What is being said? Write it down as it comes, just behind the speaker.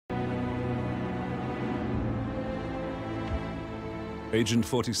Agent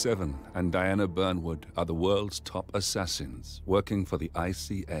 47 and Diana Burnwood are the world's top assassins working for the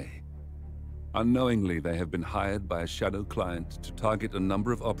ICA. Unknowingly, they have been hired by a shadow client to target a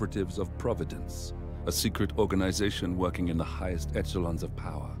number of operatives of Providence, a secret organization working in the highest echelons of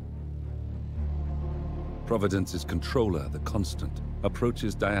power. Providence's controller, the Constant,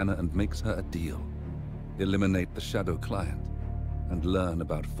 approaches Diana and makes her a deal. Eliminate the shadow client and learn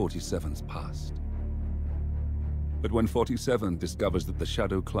about 47's past. But when 47 discovers that the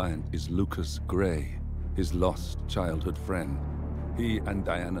shadow client is Lucas Gray, his lost childhood friend, he and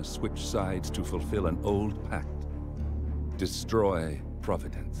Diana switch sides to fulfill an old pact: destroy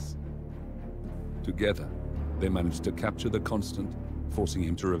Providence. Together, they manage to capture the Constant, forcing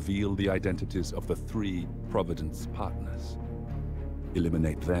him to reveal the identities of the 3 Providence partners.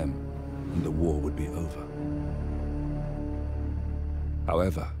 Eliminate them, and the war would be over.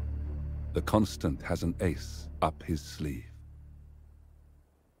 However, the Constant has an ace up his sleeve.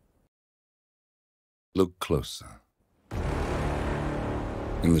 Look closer.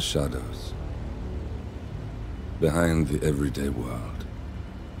 In the shadows, behind the everyday world,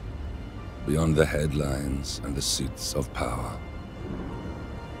 beyond the headlines and the seats of power,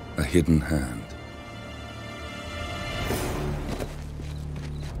 a hidden hand.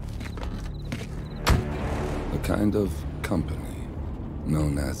 A kind of company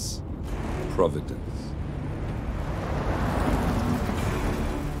known as Providence.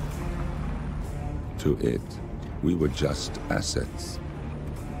 To it, we were just assets,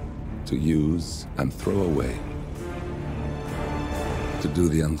 to use and throw away, to do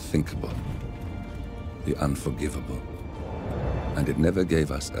the unthinkable, the unforgivable, and it never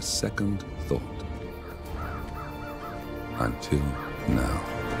gave us a second thought. Until now.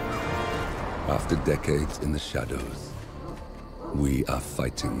 After decades in the shadows, we are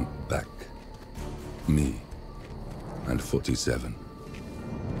fighting back. Me and 47.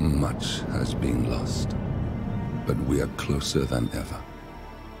 Much has been lost, but we are closer than ever.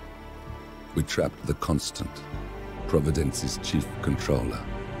 We trapped the Constant, Providence's chief controller,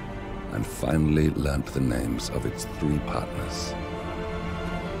 and finally learnt the names of its 3 partners.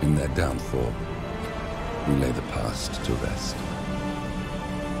 In their downfall, we lay the past to rest.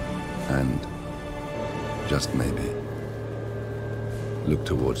 And, just maybe, look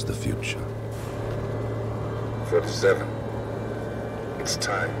towards the future. 47. It's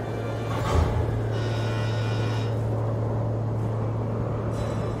time.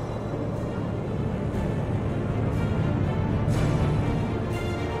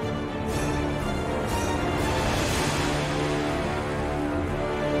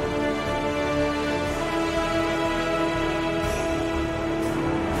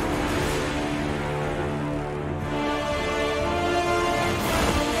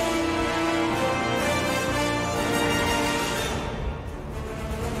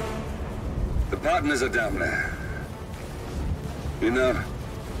 Partners are down there. You know,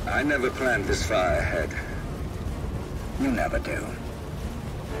 I never planned this far ahead. You never do.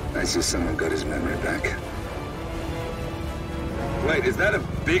 I see someone got his memory back. Wait, is that a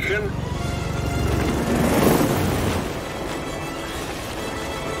beacon?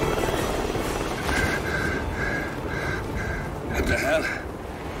 What the hell?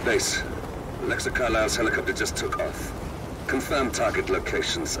 Base. Alexa Carlisle's helicopter just took off. Confirm target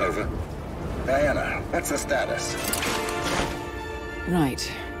locations, over. Diana, what's the status?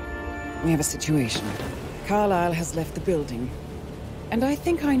 Right. We have a situation. Carlisle has left the building. And I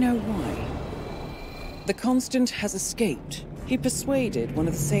think I know why. The Constant has escaped. He persuaded one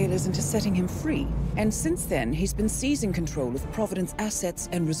of the sailors into setting him free. And since then, he's been seizing control of Providence assets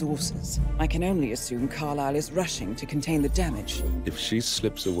and resources. I can only assume Carlisle is rushing to contain the damage. If she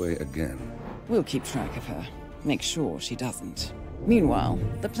slips away again... We'll keep track of her. Make sure she doesn't. Meanwhile,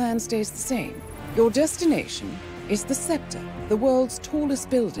 the plan stays the same. Your destination is the Scepter, the world's tallest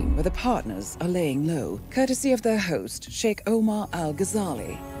building where the partners are laying low, courtesy of their host, Sheikh Omar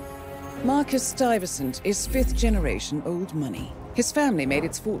Al-Ghazali. Marcus Stuyvesant is 5th-generation old money. His family made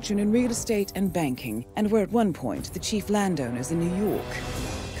its fortune in real estate and banking, and were at one point the chief landowners in New York.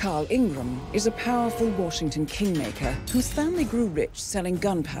 Carl Ingram is a powerful Washington kingmaker whose family grew rich selling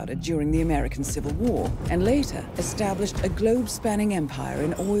gunpowder during the American Civil War, and later established a globe-spanning empire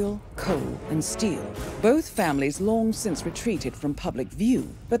in oil, coal, and steel. Both families long since retreated from public view,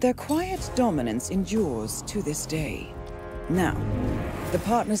 but their quiet dominance endures to this day. Now, the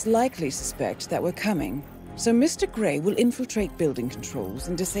partners likely suspect that we're coming, so Mr. Gray will infiltrate building controls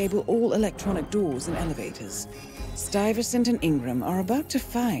and disable all electronic doors and elevators. Stuyvesant and Ingram are about to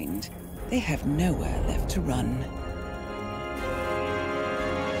find they have nowhere left to run.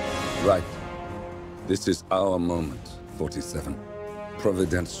 Right. This is our moment, 47.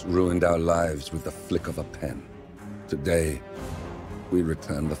 Providence ruined our lives with the flick of a pen. Today, we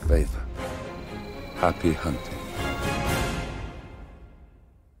return the favor. Happy hunting.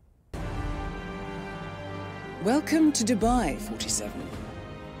 Welcome to Dubai, 47.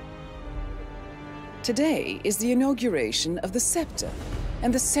 Today is the inauguration of the scepter,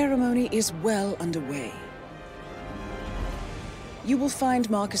 and the ceremony is well underway. You will find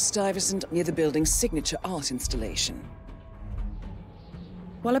Marcus Stuyvesant near the building's signature art installation,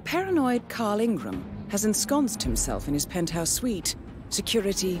 while a paranoid Carl Ingram has ensconced himself in his penthouse suite,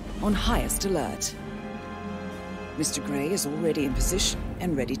 security on highest alert. Mr. Gray is already in position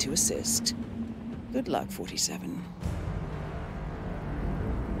and ready to assist. Good luck, 47.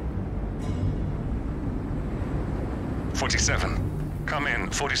 Come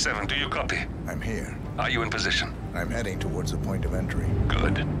in. 47, do you copy? I'm here. Are you in position? I'm heading towards the point of entry.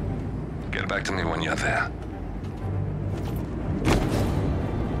 Good. Get back to me when you're there.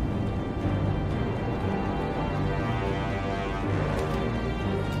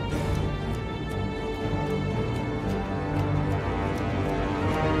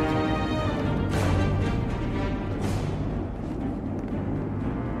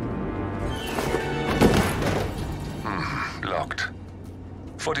 Locked.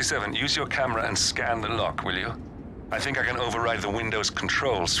 47, use your camera and scan the lock, will you? I think I can override the Windows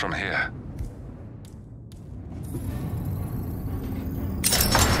controls from here.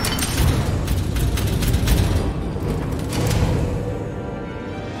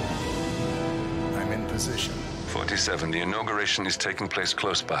 I'm in position. 47, the inauguration is taking place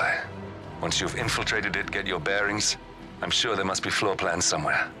close by. Once you've infiltrated it, get your bearings. I'm sure there must be floor plans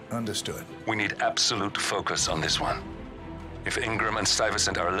somewhere. Understood. We need absolute focus on this one. If Ingram and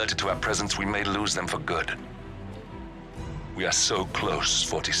Stuyvesant are alerted to our presence, we may lose them for good. We are so close,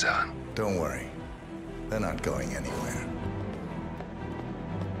 47. Don't worry. They're not going anywhere.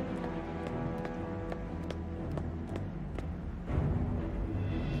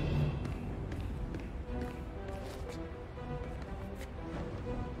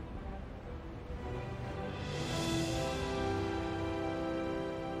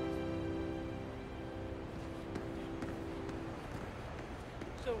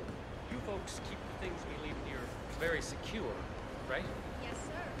 So, you folks keep the things we leave here very secure, right? Yes,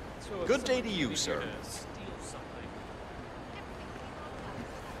 sir. So if Good day someone to came you, in sir. here to steal something.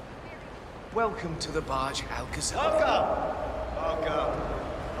 Welcome to the Barge Alcazar. Welcome.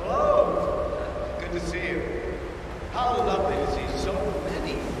 Hello. Good to see you. How lovely to see so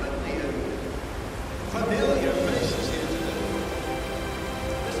many familiar faces here today.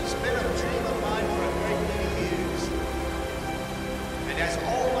 This has been a dream of mine for a great many years. And as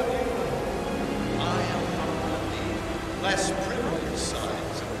all of you know, I am from one of the less privileged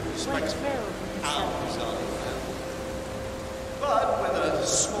sides of the respectable Al-Azali family. But with a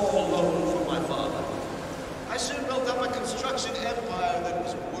small loan from my father, I soon built up a construction empire that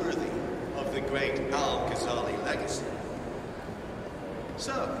was worthy of the great Al-Ghazali legacy.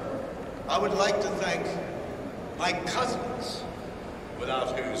 So, I would like to thank my cousins,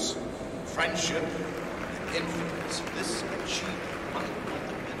 without whose friendship and influence this achievement might not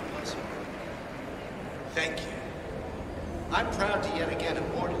have been possible. Thank you. I'm proud to yet again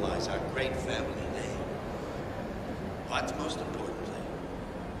immortalize our great family name. But most importantly,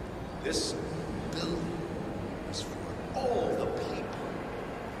 this building is for all the people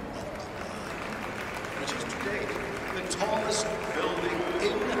of Dubai, which is today the tallest building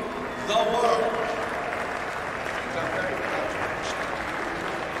in the world. And I'm very proud to understand.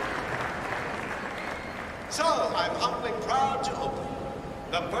 So, I'm humbly proud to open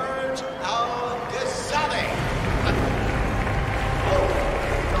the Burj Al Ghazali. Oh,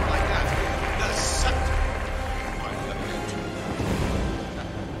 not like that. The scepter.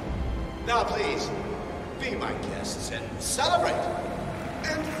 Now, please, be my guests and celebrate.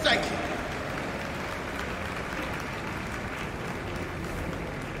 And thank you.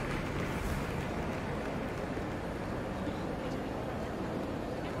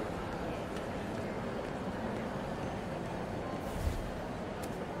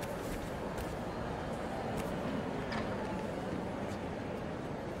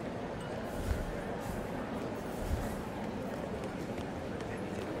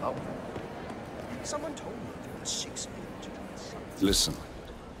 Someone told me there were 6 men. Listen,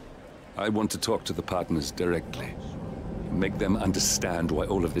 I want to talk to the partners directly. Make them understand why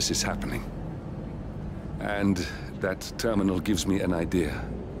all of this is happening. And that terminal gives me an idea.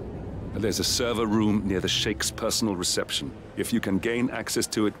 There's a server room near the Sheikh's personal reception. If you can gain access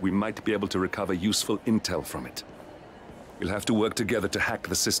to it, we might be able to recover useful intel from it. We'll have to work together to hack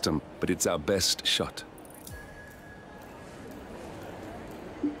the system, but it's our best shot.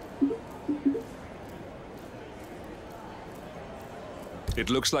 It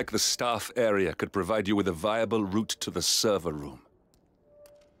looks like the staff area could provide you with a viable route to the server room.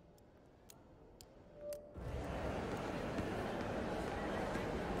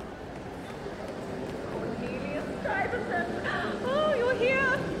 Oh, you're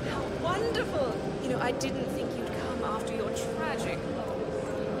here! How wonderful! You know, I didn't think you'd come after your tragic loss.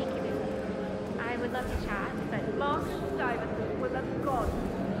 Thank you, Mrs. I would love to chat, but Marcus Stuyvesant was a god.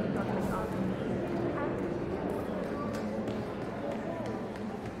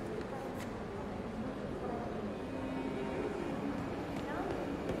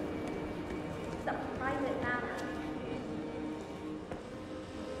 The private matter.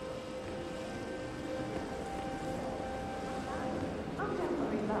 Oh, don't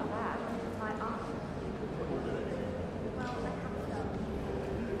worry about that. My aunt. Well, I have to.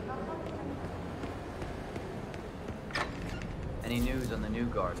 Any news on the new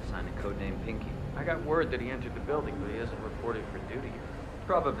guard assigned to codename Pinky? I got word that he entered the building, but he hasn't reported for duty yet.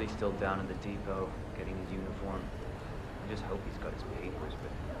 Probably still down in the depot, getting his uniform. I just hope he's got his papers,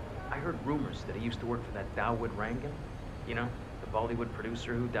 but I heard rumors that he used to work for that Dawood Rangan. You know, the Bollywood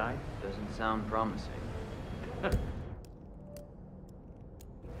producer who died. doesn't sound promising.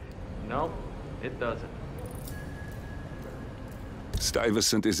 No, it doesn't.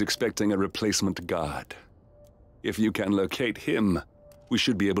 Stuyvesant is expecting a replacement guard. If you can locate him, we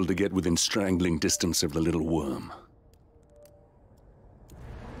should be able to get within strangling distance of the little worm.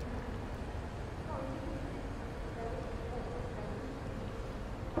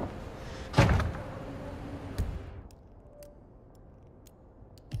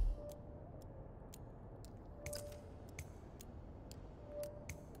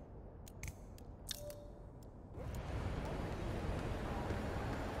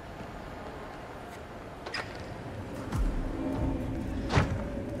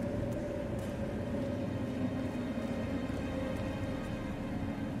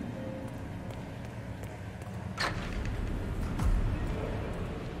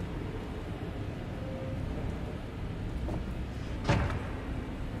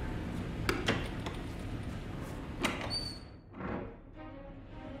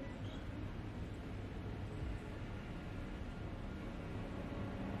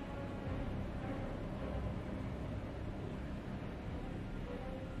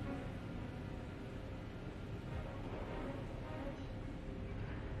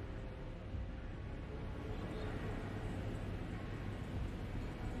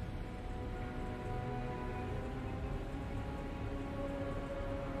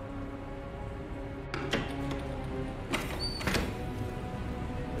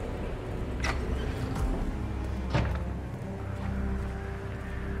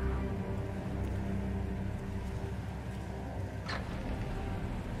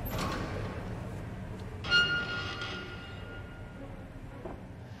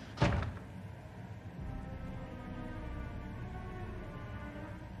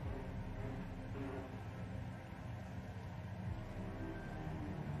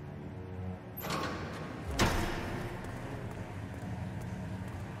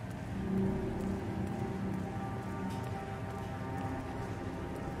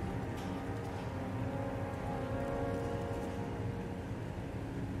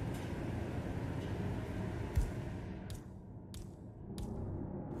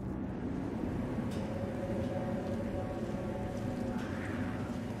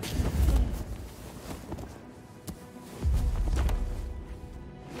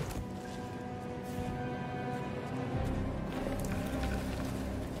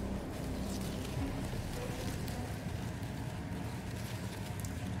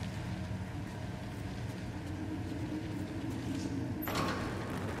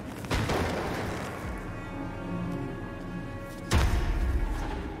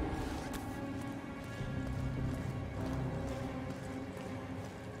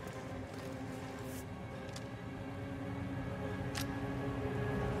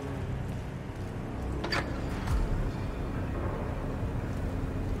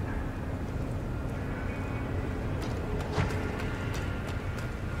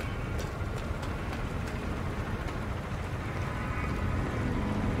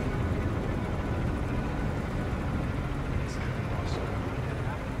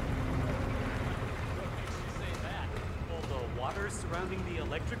 Surrounding the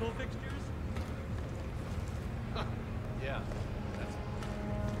electrical fixtures? Yeah, that's...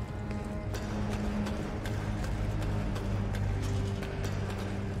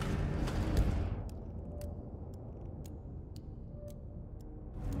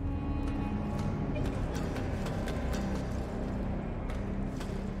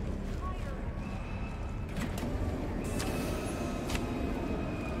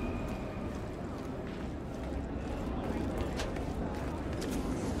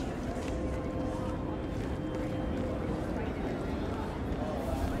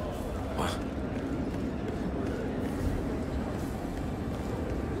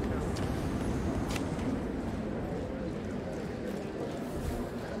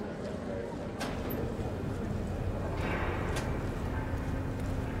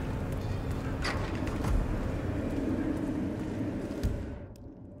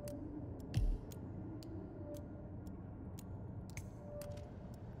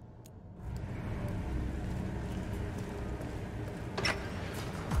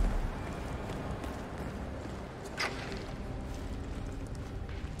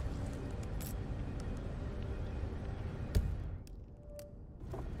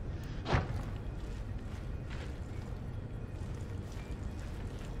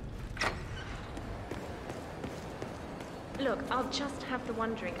 Look, I'll just have the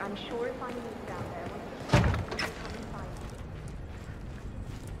one drink. I'm sure if I move down there, we'll come and find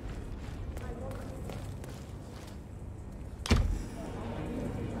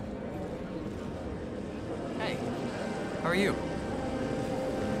you. Hey, how are you?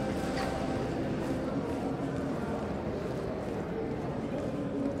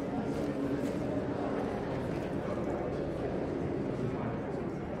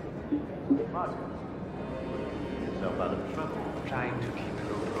 Yourself out of trouble. Trying to keep a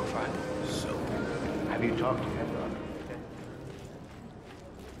low profile. So, have you talked to him?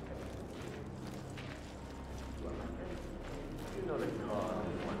 You know the cause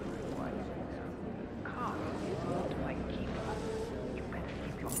is wondering why you say so. Cause is not my keeper. You better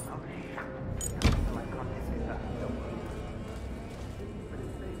keep your mouth shut. So I can't take this up. Don't worry. But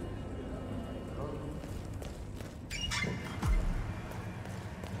it's safe.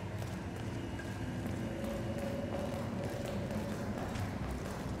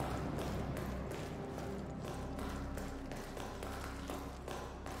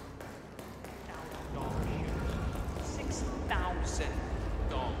 $6,000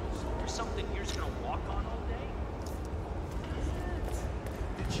 for something you're just gonna walk on all day?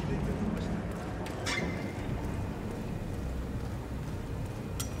 Did she leave it?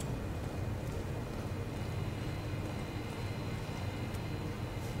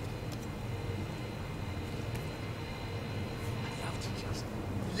 I'd love to just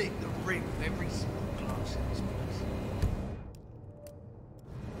lick the ring of every single glass in this place.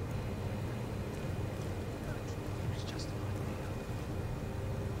 It's just an idea.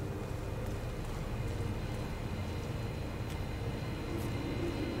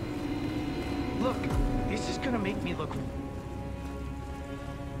 Look, this is gonna make me look...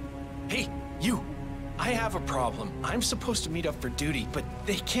 Hey, you! I have a problem. I'm supposed to meet up for duty, but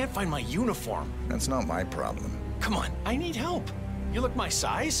they can't find my uniform. That's not my problem. Come on, I need help. You look my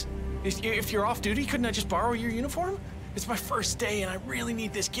size. If you're off duty, couldn't I just borrow your uniform? It's my first day and I really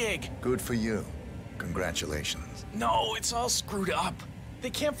need this gig. Good for you. Congratulations. No, it's all screwed up. They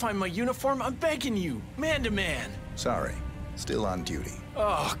can't find my uniform. I'm begging you, man to man. Sorry. Still on duty.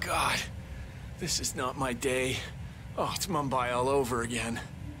 Oh, God. This is not my day. Oh, it's Mumbai all over again.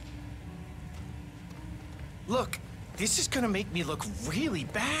 Look, this is gonna make me look really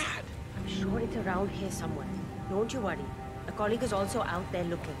bad. I'm sure it's around here somewhere. Don't you worry. A colleague is also out there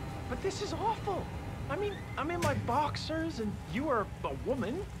looking. But this is awful. I mean, I'm in my boxers and you are a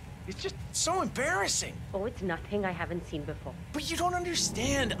woman. It's just so embarrassing. Oh, it's nothing I haven't seen before. But you don't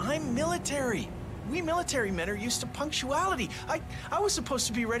understand. I'm military. We military men are used to punctuality. I was supposed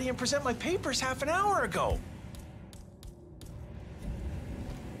to be ready and present my papers half an hour ago.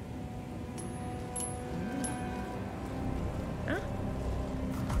 Huh?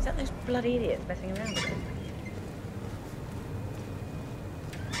 Is that those bloody idiots messing around with it?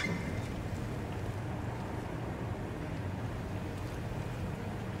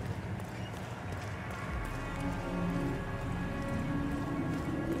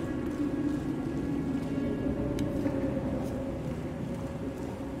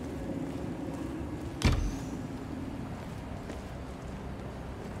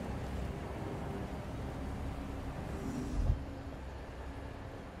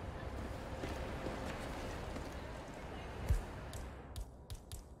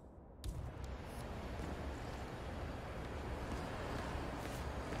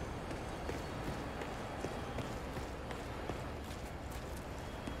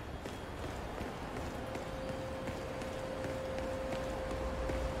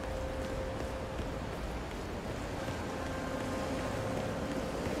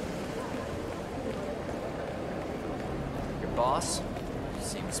 Boss?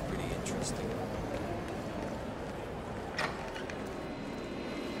 Seems pretty interesting.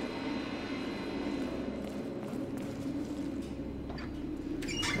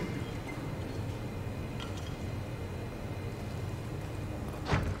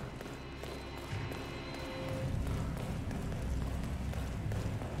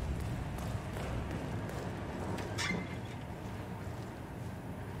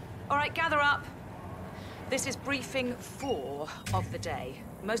 All right, gather up. This is briefing 4 of the day.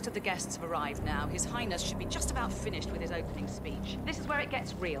 Most of the guests have arrived now. His Highness should be just about finished with his opening speech. This is where it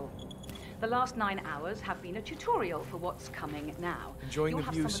gets real. The last 9 hours have been a tutorial for what's coming now. Enjoying You'll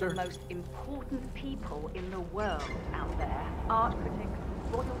the view, have some sir. of the most important people in the world out there. Art critics,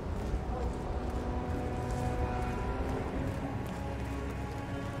 royal...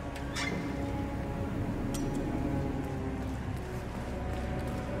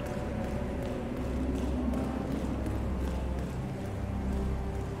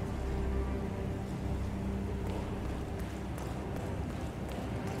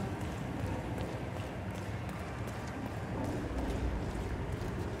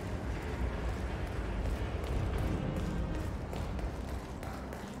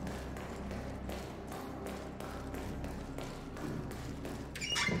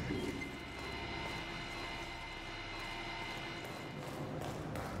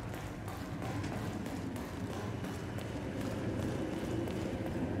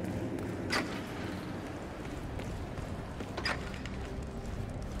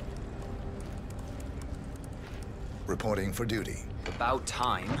 Reporting for duty. About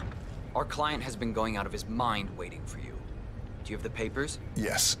time. Our client has been going out of his mind waiting for you. Do you have the papers?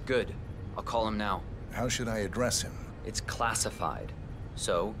 Yes. Good. I'll call him now. How should I address him? It's classified,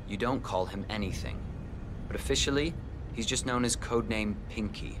 so you don't call him anything. But officially, he's just known as codename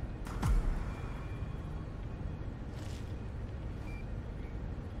Pinky.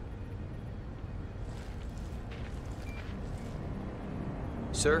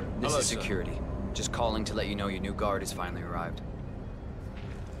 Sir, this is security. Just calling to let you know your new guard has finally arrived.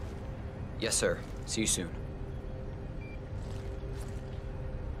 Yes, sir. See you soon.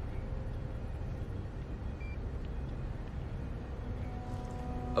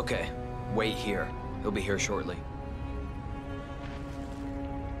 Okay, wait here. He'll be here shortly.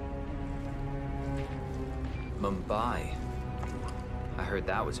 Mumbai. I heard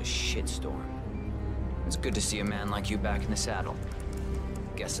that was a shitstorm. It's good to see a man like you back in the saddle.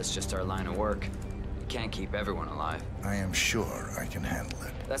 Guess that's just our line of work. You can't keep everyone alive. I am sure I can handle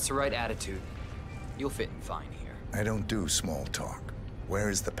it. That's the right attitude. You'll fit in fine here. I don't do small talk. Where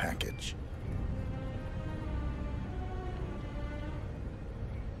is the package?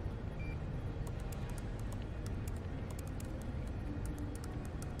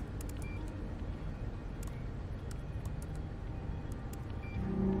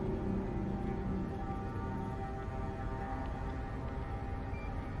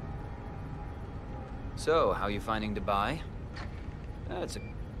 So, how you finding Dubai? It's a...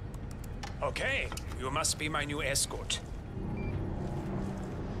 Okay, you must be my new escort.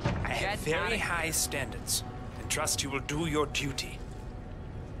 I have very high standards, and trust you will do your duty.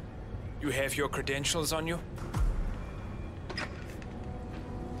 You have your credentials on you?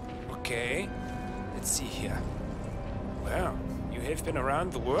 Okay, let's see here. Well, you have been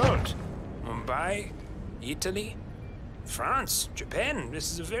around the world. Mumbai, Italy, France, Japan.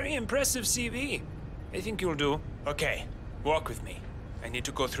 This is a very impressive CV. I think you'll do. Okay, walk with me. I need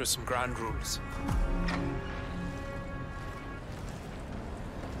to go through some ground rules.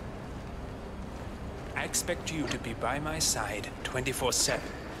 I expect you to be by my side 24/7,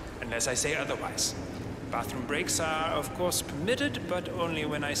 unless I say otherwise. Bathroom breaks are, of course, permitted, but only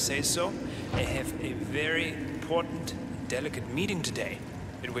when I say so. I have a very important and delicate meeting today,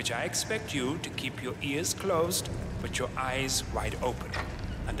 in which I expect you to keep your ears closed, but your eyes wide open.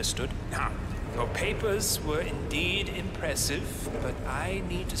 Understood? Now, your papers were indeed impressive, but I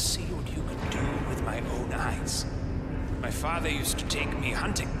need to see what you can do with my own eyes. My father used to take me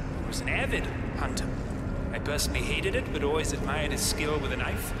hunting. He was an avid hunter. I personally hated it, but always admired his skill with a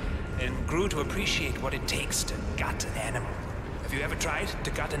knife, and grew to appreciate what it takes to gut an animal. Have you ever tried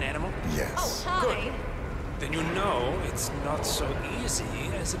to gut an animal? Yes. Oh, hi. Good. Then you know it's not so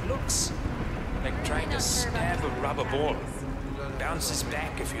easy as it looks. Like trying to stab a rubber ball. Bounces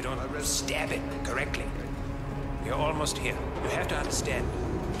back if you don't stab it correctly. We're almost here. You have to understand.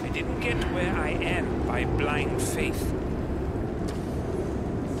 I didn't get where I am by blind faith.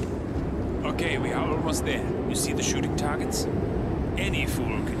 Okay, we are almost there. You see the shooting targets? Any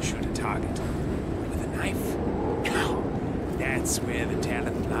fool can shoot a target. With a knife? Now, that's where the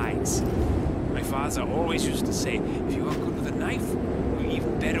talent lies. My father always used to say, if you are good with a knife, you're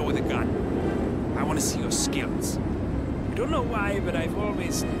even better with a gun. I want to see your skills. I don't know why, but I've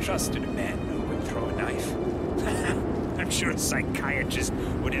always trusted a man who would throw a knife. I'm sure a psychiatrist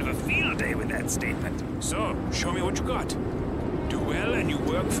would have a field day with that statement. So, show me what you got. Do well and you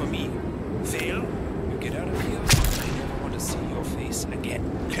work for me. Fail, you get out of here. I never want to see your face again.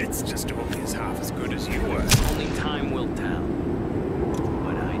 It's just always half as good as you were. Only time will tell.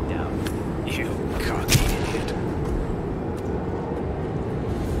 But I doubt it. You cocky idiot.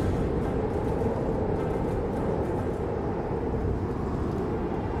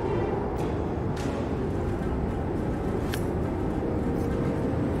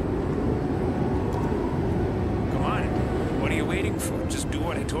 Come on. What are you waiting for? Just do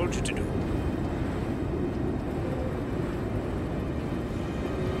what I told you to do.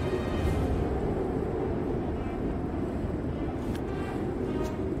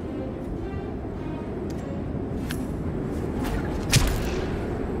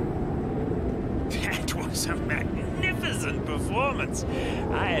 That was a magnificent performance.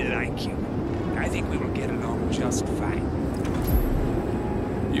 I like you. I think we will get along just fine.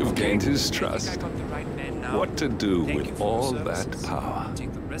 You've gained his I trust. think I got the right man now. What to do Thank you with for your all that services. power?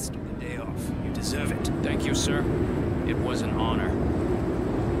 Take the rest of the day off. You deserve it. Thank you, sir. It was an honor.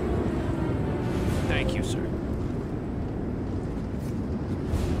 Thank you, sir.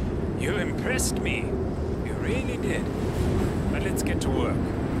 You impressed me. You really did. But let's get to work.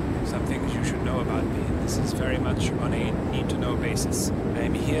 Some things you should know about me. This is very much on a need-to-know basis. I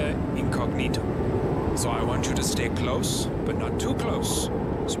am here incognito. So I want you to stay close, but not too close,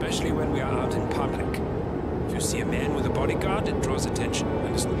 especially when we are out in public. If you see a man with a bodyguard, it draws attention.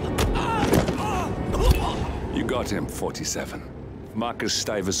 You got him, 47. Marcus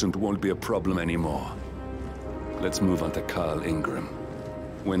Stuyvesant won't be a problem anymore. Let's move on to Carl Ingram.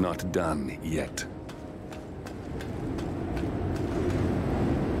 We're not done yet.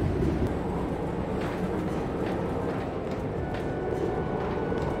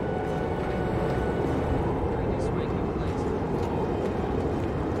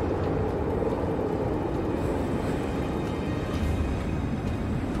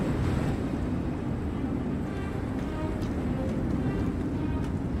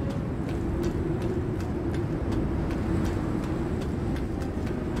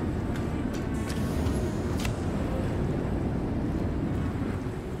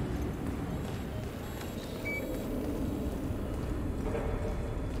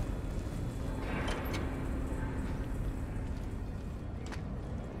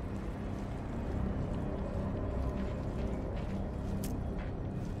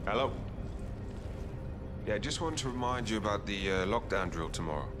 Hello. Yeah, just wanted to remind you about the lockdown drill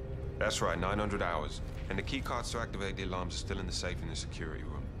tomorrow. That's right, 900 hours. And the key cards to activate the alarms are still in the safe in the security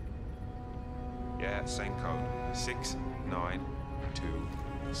room. Yeah, same code.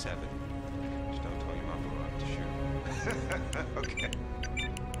 6927. Just don't tell your mum we're up to shoot. Okay.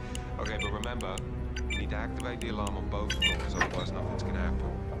 Okay, but remember, you need to activate the alarm on both floors, otherwise nothing's gonna happen.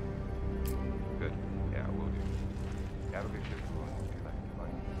 Good. Yeah, I will do. Have a good shift.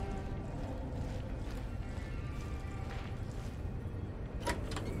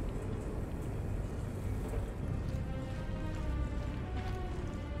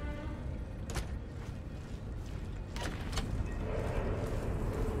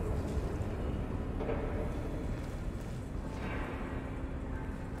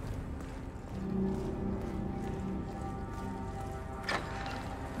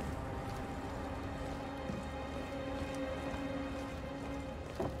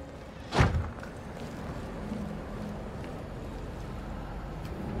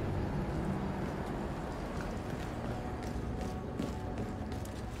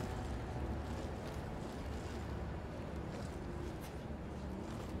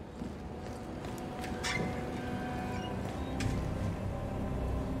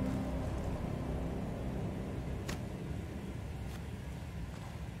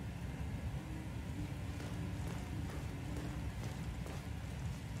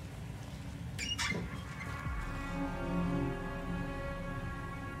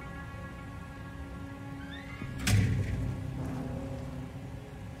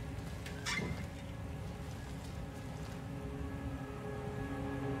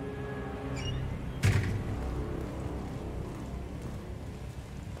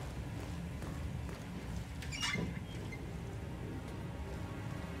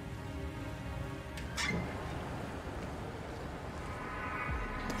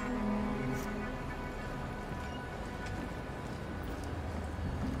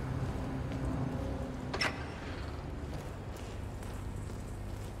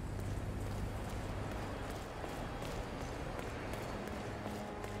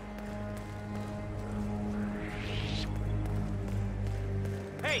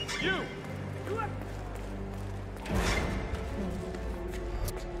 Hey, you!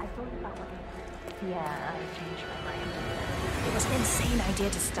 Yeah, I changed my mind. It was an insane idea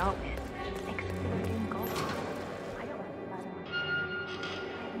to start with. Exploding gold. I don't like blood on my hands.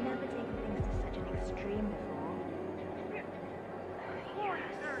 I've never taken things to such an extreme before. Yes.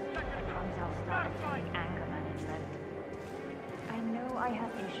 I promise I'll start applying anger management. I know I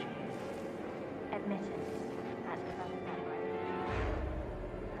have issues. Admit it. That's about that, right?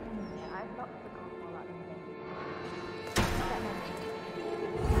 Yeah, I've locked the golf ball up in the bin. That meant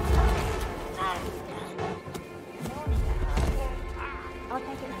I'll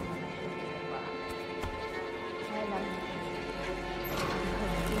take it home when I should do it well. I love you.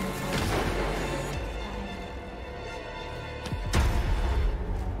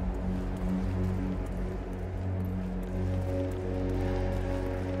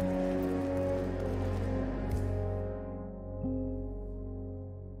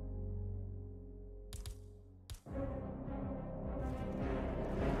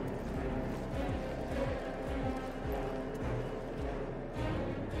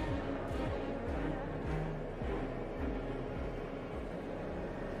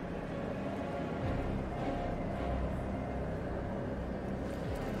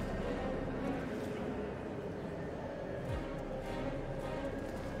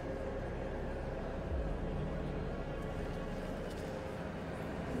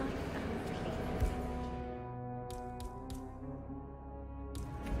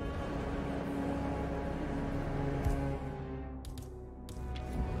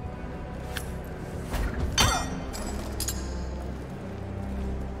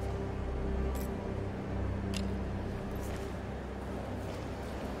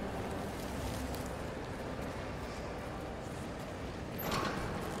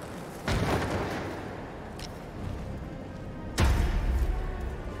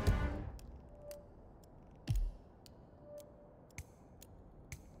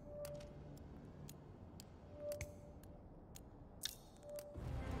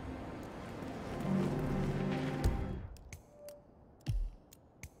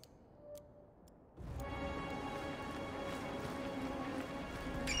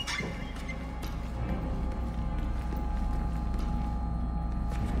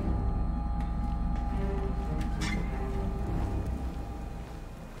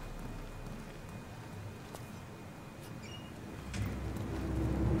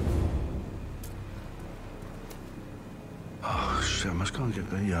 shit, I must go and get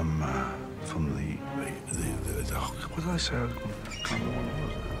the, from the oh, what did I say? I can't remember what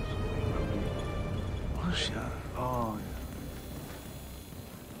it was. What is she? Oh, yeah.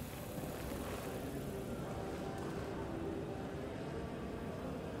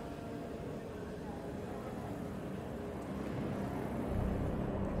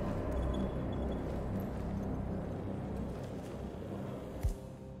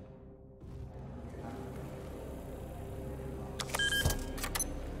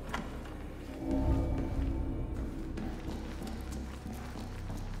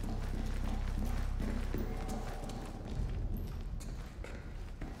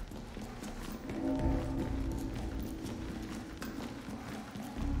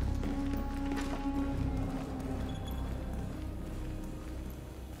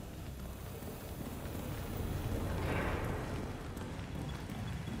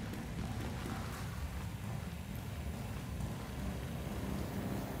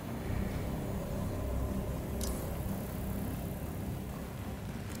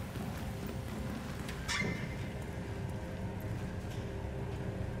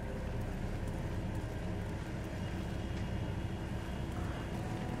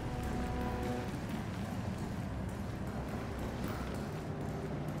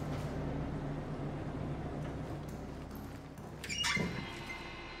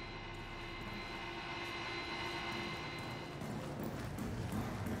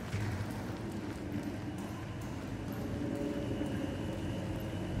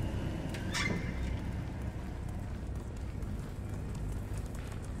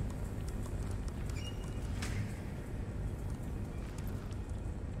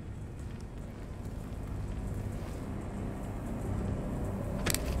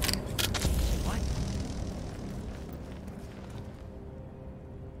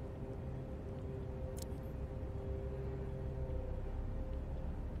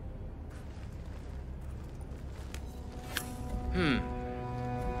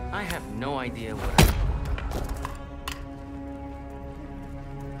 I have no idea what I'm...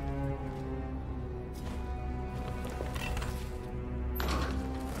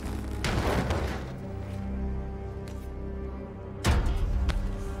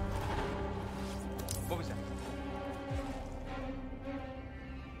 What was that?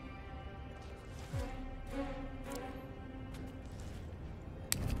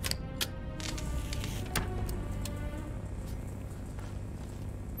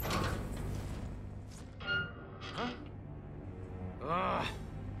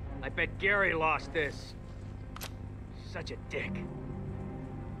 I bet Gary lost this. Such a dick.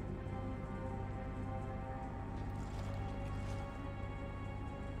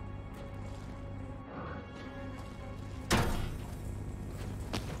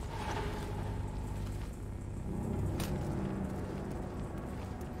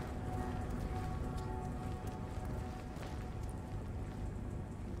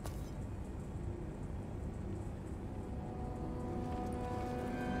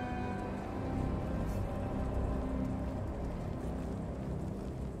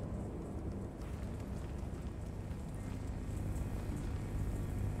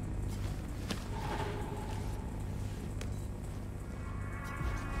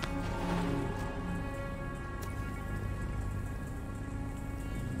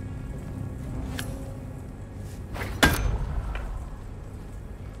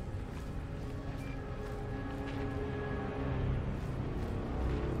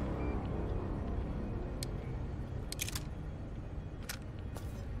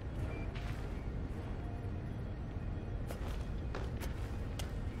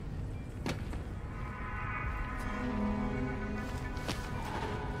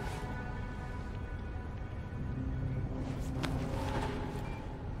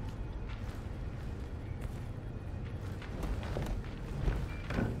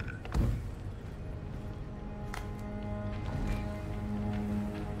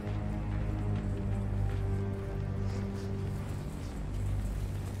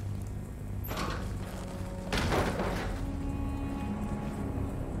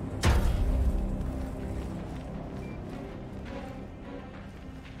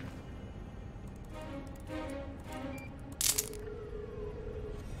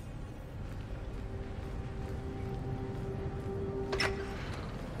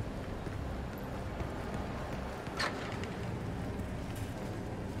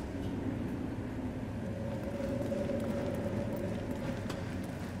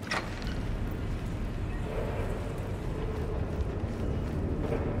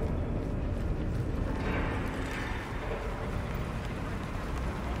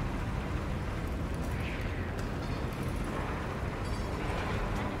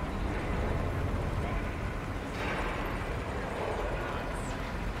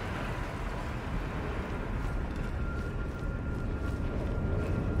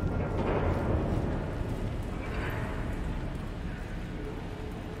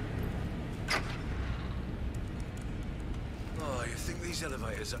 these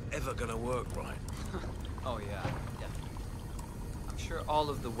elevators are ever gonna work right. Oh yeah, definitely. I'm sure all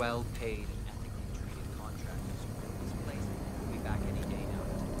of the well-paid and ethically treated contractors who build this place will be back any day now.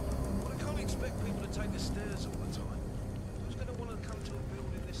 Well, I can't expect people to take the stairs all the time. Who's gonna want to come to a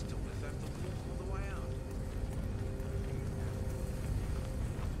building this tall if they have to walk all the way out?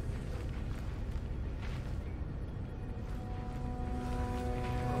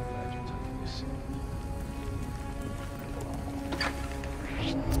 I'm glad you're taking this.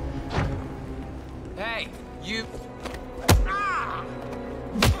 Hey, you...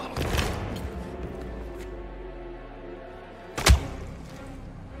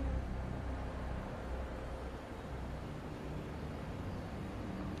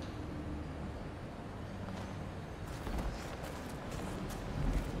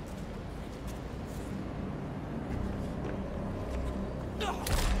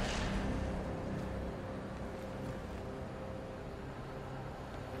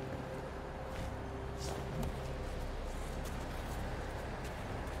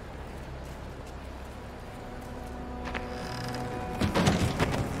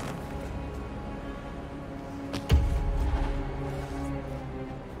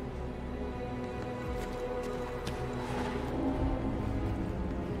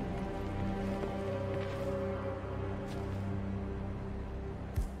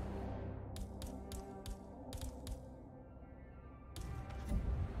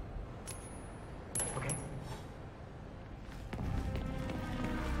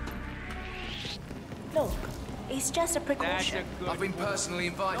 Look, it's just a precaution. I've been personally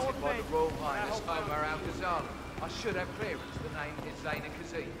invited by the Royal Highness Omar Al-Ghazali. I should have clearance. The name is Zaina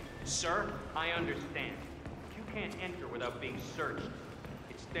Kazim. Sir, I understand. You can't enter without being searched.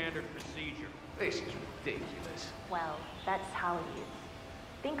 It's standard procedure. This is ridiculous. Well, that's how it is.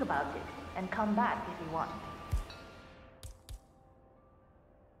 Think about it and come back if you want.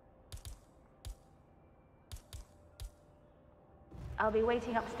 I'll be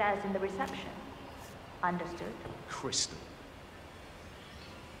waiting upstairs in the reception. Understood? Crystal.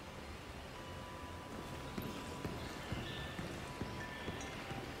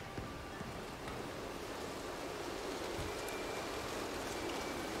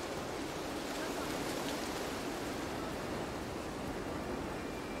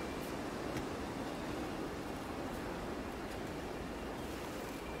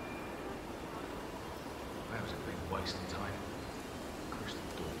 That was a big waste of time. Crystal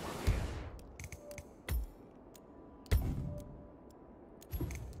door won't be here.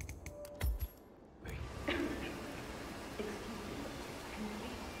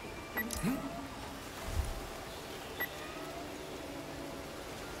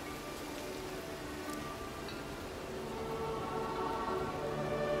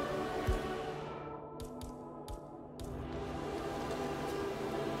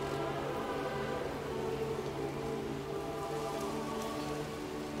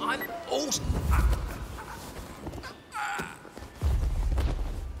 I'm also...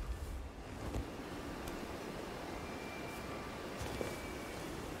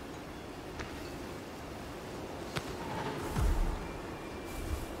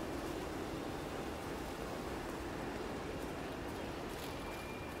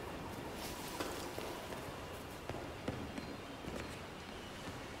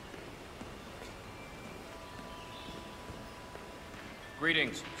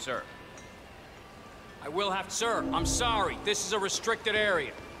 Greetings, sir. I will have... Sir, I'm sorry. This is a restricted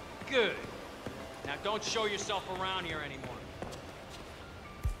area. Good. Now don't show yourself around here anymore.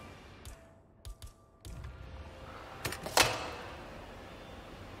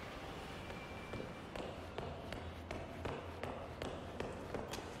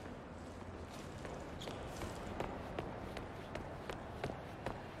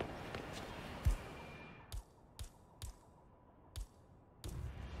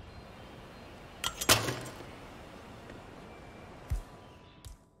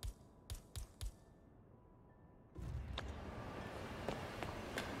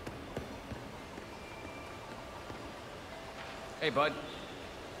 Hey, bud.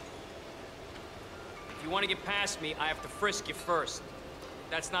 If you want to get past me, I have to frisk you first.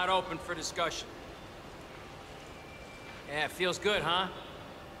 That's not open for discussion. Yeah, it feels good, huh?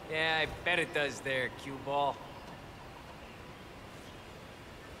 Yeah, I bet it does there, cue ball.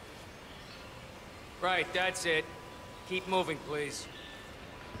 Right, that's it. Keep moving, please.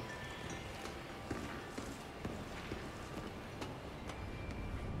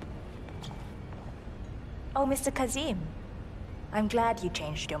 Oh, Mr. Kazim. I'm glad you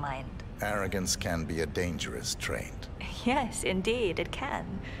changed your mind. Arrogance can be a dangerous trait. Yes, indeed, it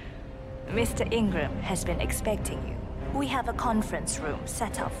can. Mr. Ingram has been expecting you. We have a conference room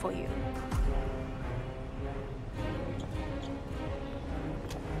set up for you.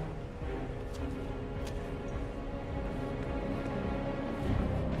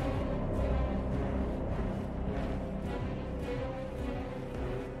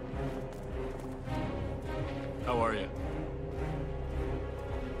 How are you?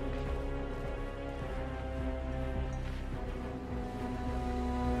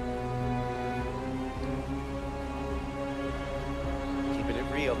 Keeping it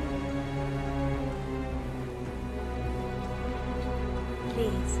real.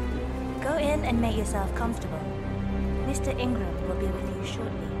 Please, go in and make yourself comfortable. Mr. Ingram will be with you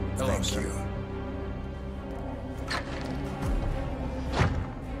shortly. Thank you.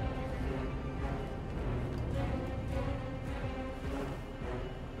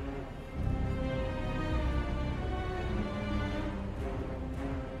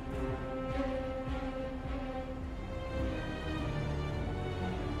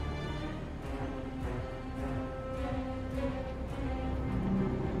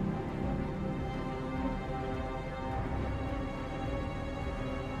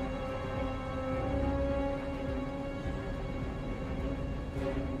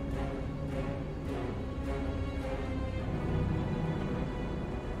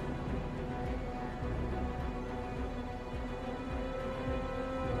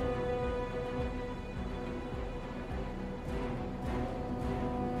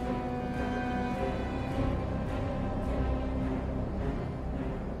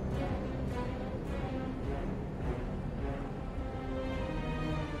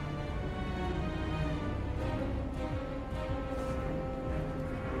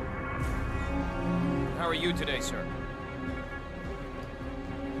 How are you today, sir?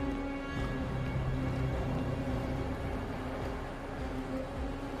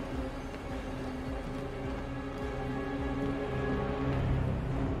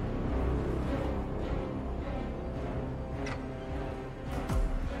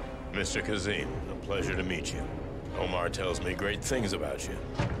 Mr. Kazim, a pleasure to meet you. Omar tells me great things about you.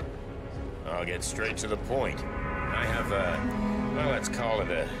 I'll get straight to the point. I have a, well, let's call it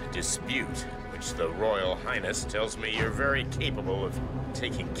a dispute, which the Royal Highness tells me you're very capable of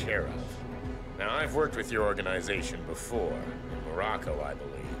taking care of. Now, I've worked with your organization before, in Morocco, I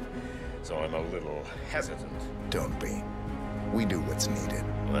believe, so I'm a little hesitant. Don't be. We do what's needed.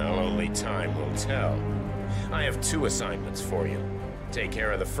 Well, only time will tell. I have 2 assignments for you. Take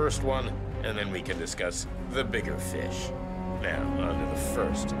care of the first one, and then we can discuss the bigger fish. Now, on to the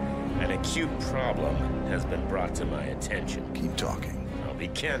first. An acute problem has been brought to my attention. Keep talking. I'll be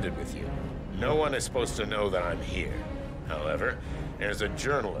candid with you. No one is supposed to know that I'm here. However, there's a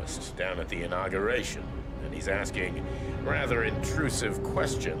journalist down at the inauguration, and he's asking rather intrusive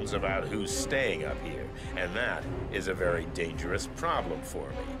questions about who's staying up here, and that is a very dangerous problem for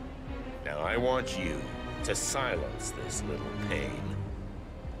me. Now, I want you to silence this little pain.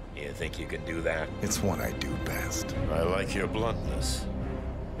 You think you can do that? It's what I do best. I like your bluntness.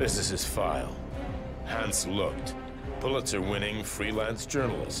 This is his file. Hans looked. Pulitzer-winning freelance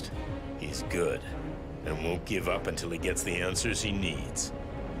journalist. He's good, and won't give up until he gets the answers he needs.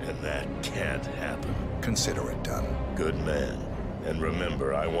 And that can't happen. Consider it done. Good man. And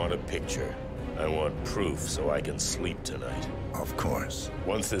remember, I want a picture. I want proof so I can sleep tonight. Of course.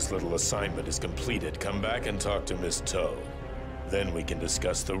 Once this little assignment is completed, come back and talk to Miss Toe. Then we can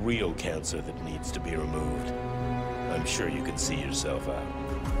discuss the real cancer that needs to be removed. I'm sure you can see yourself out.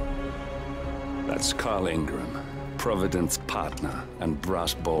 That's Carl Ingram, Provident's partner and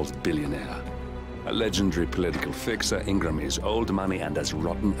brass-balled billionaire. A legendary political fixer, Ingram is old money and as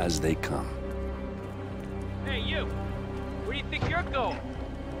rotten as they come. Hey, you! Where do you think you're going?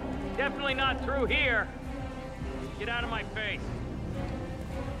 Definitely not through here. Get out of my face.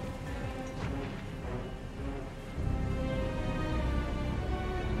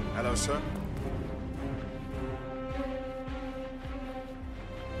 Hello, sir.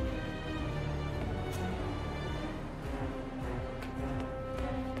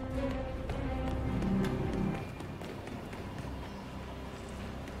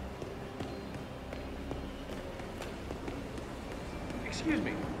 Excuse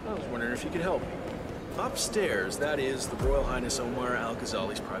me. I was wondering if you could help me. Upstairs, that is the Royal Highness Omar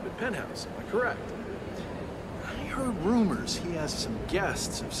Al-Ghazali's private penthouse. Am I correct? I heard rumors he has some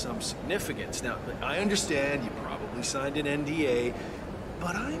guests of some significance. Now, I understand you probably signed an NDA,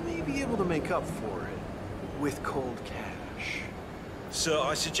 but I may be able to make up for it with cold cash. Sir,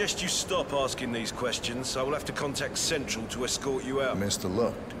 I suggest you stop asking these questions. I will have to contact Central to escort you out. Mr.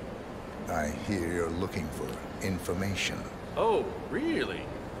 Looked, I hear you're looking for information. Oh, really?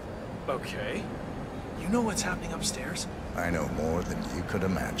 Okay. You know what's happening upstairs? I know more than you could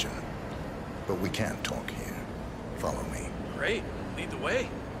imagine. But we can't talk here. Follow me. Great. Lead the way.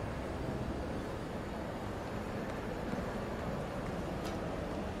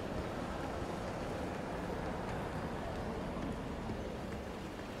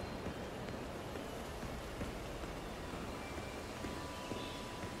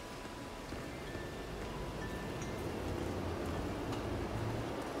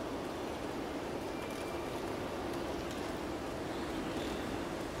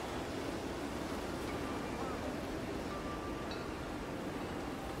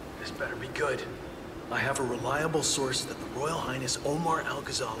 This better be good. I have a reliable source that the Royal Highness Omar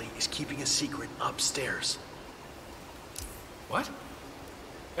Al-Ghazali is keeping a secret upstairs. What?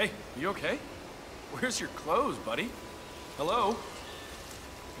 Hey, you okay? Where's your clothes, buddy? Hello?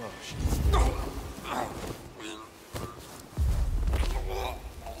 Oh, shit.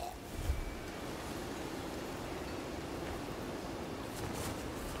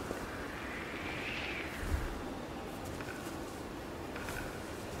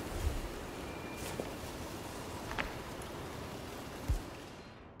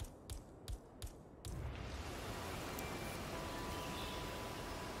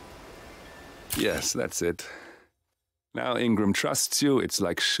 Yes, that's it. Now Ingram trusts you, it's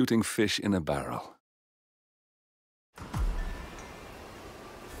like shooting fish in a barrel.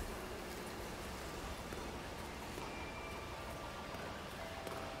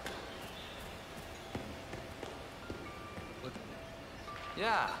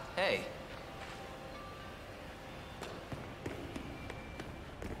 Yeah, hey.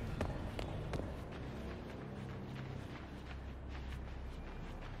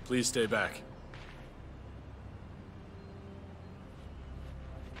 Please stay back.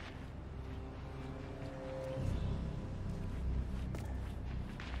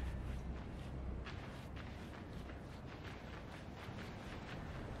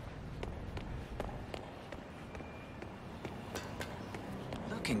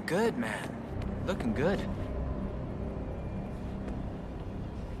 Looking good, man. Looking good.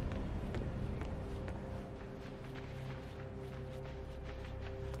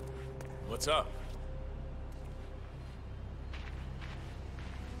 What's up?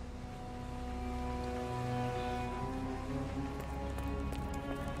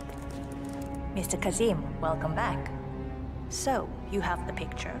 Mr. Kazim, welcome back. So, you have the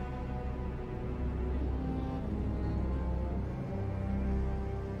picture.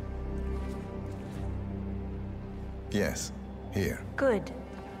 Yes, here. Good.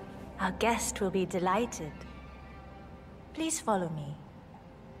 Our guest will be delighted. Please follow me.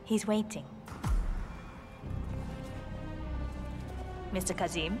 He's waiting. Mr.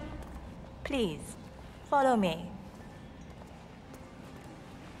 Kazim, please, follow me.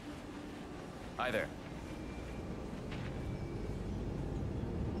 Hi there.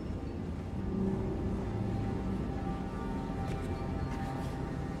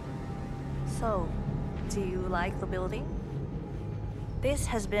 So, do you like the building? This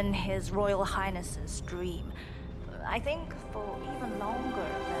has been His Royal Highness's dream. I think for even longer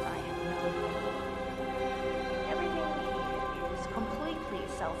than I have known him. Everything here is completely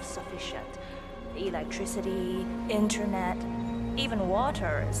self-sufficient. Electricity, internet, even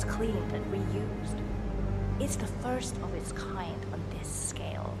water is cleaned and reused. It's the first of its kind on this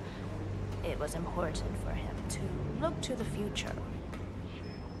scale. It was important for him to look to the future.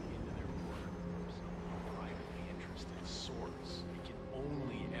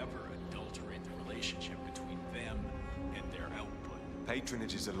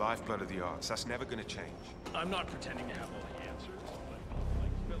 Patronage is the lifeblood of the arts. That's never going to change. I'm not pretending to have all the answers, but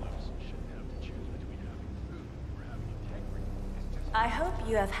like Phillips shouldn't have to choose between having food or having integrity. I hope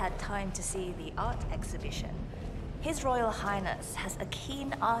you have had time to see the art exhibition. His Royal Highness has a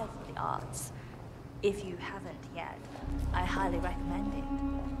keen eye for the arts. If you haven't yet, I highly recommend it.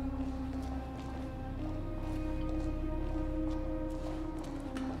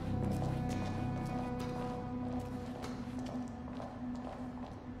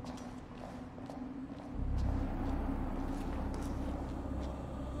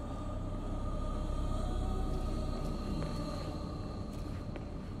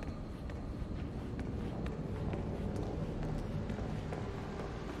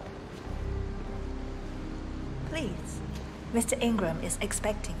 Please, Mr. Ingram is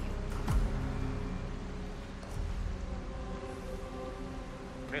expecting you.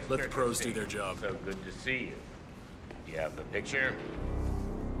 Let the pros do their job. So good to see you. Do you have the picture?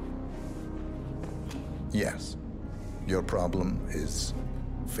 Yes. Your problem is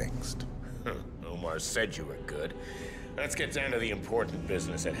fixed. Omar said you were good. Let's get down to the important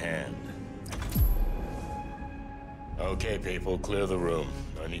business at hand. Okay, people, clear the room.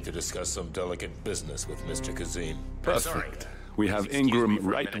 I need to discuss some delicate business with Mr. Kazim. Perfect. We have Ingram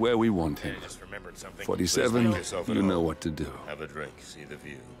right where we want him. 47, you know what to do. Have a drink, see the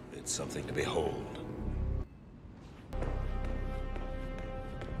view. It's something to behold.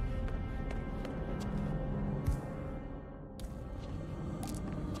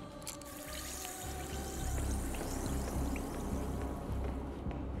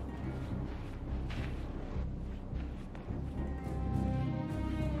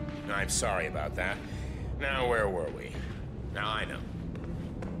 I'm sorry about that. Now, where were we? Now I know.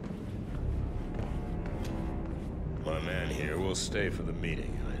 My man here will stay for the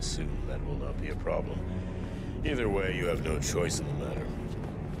meeting. I assume that will not be a problem. Either way, you have no choice in the matter.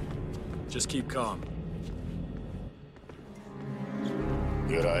 Just keep calm.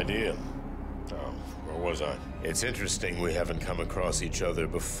 Good idea. Where was I? It's interesting we haven't come across each other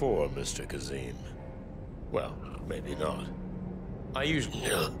before, Mr. Kazim. Well, maybe not. I usually...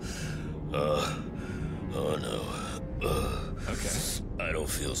 oh no. Okay. I don't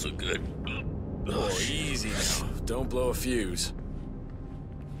feel so good. Oh, easy now. Don't blow a fuse.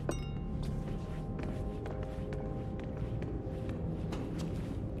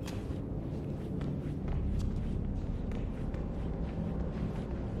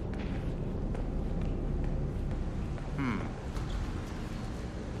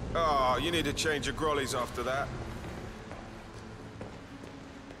 Oh, you need to change your grollies after that.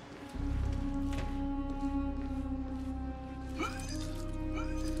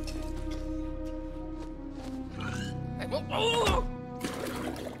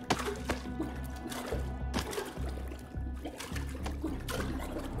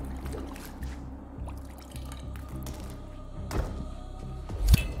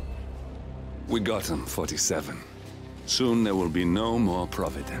 We got him, 47. Soon there will be no more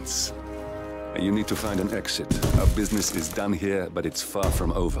Providence. You need to find an exit. Our business is done here, but it's far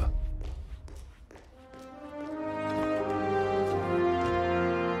from over.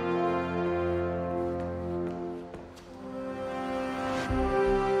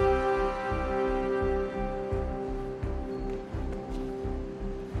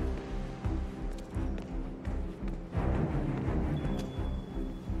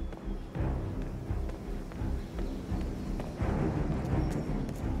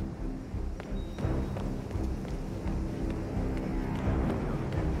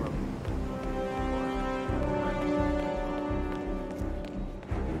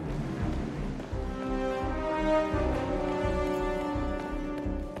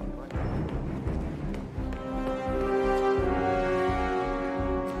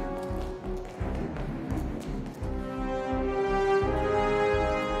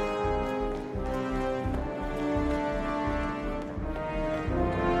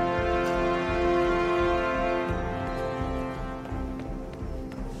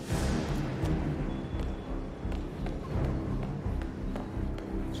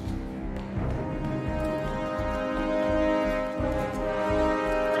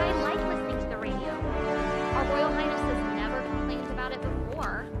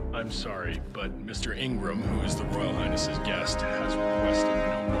 I'm sorry, but Mr. Ingram, who is the Royal Highness's guest, has requested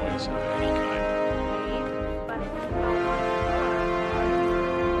no noise of any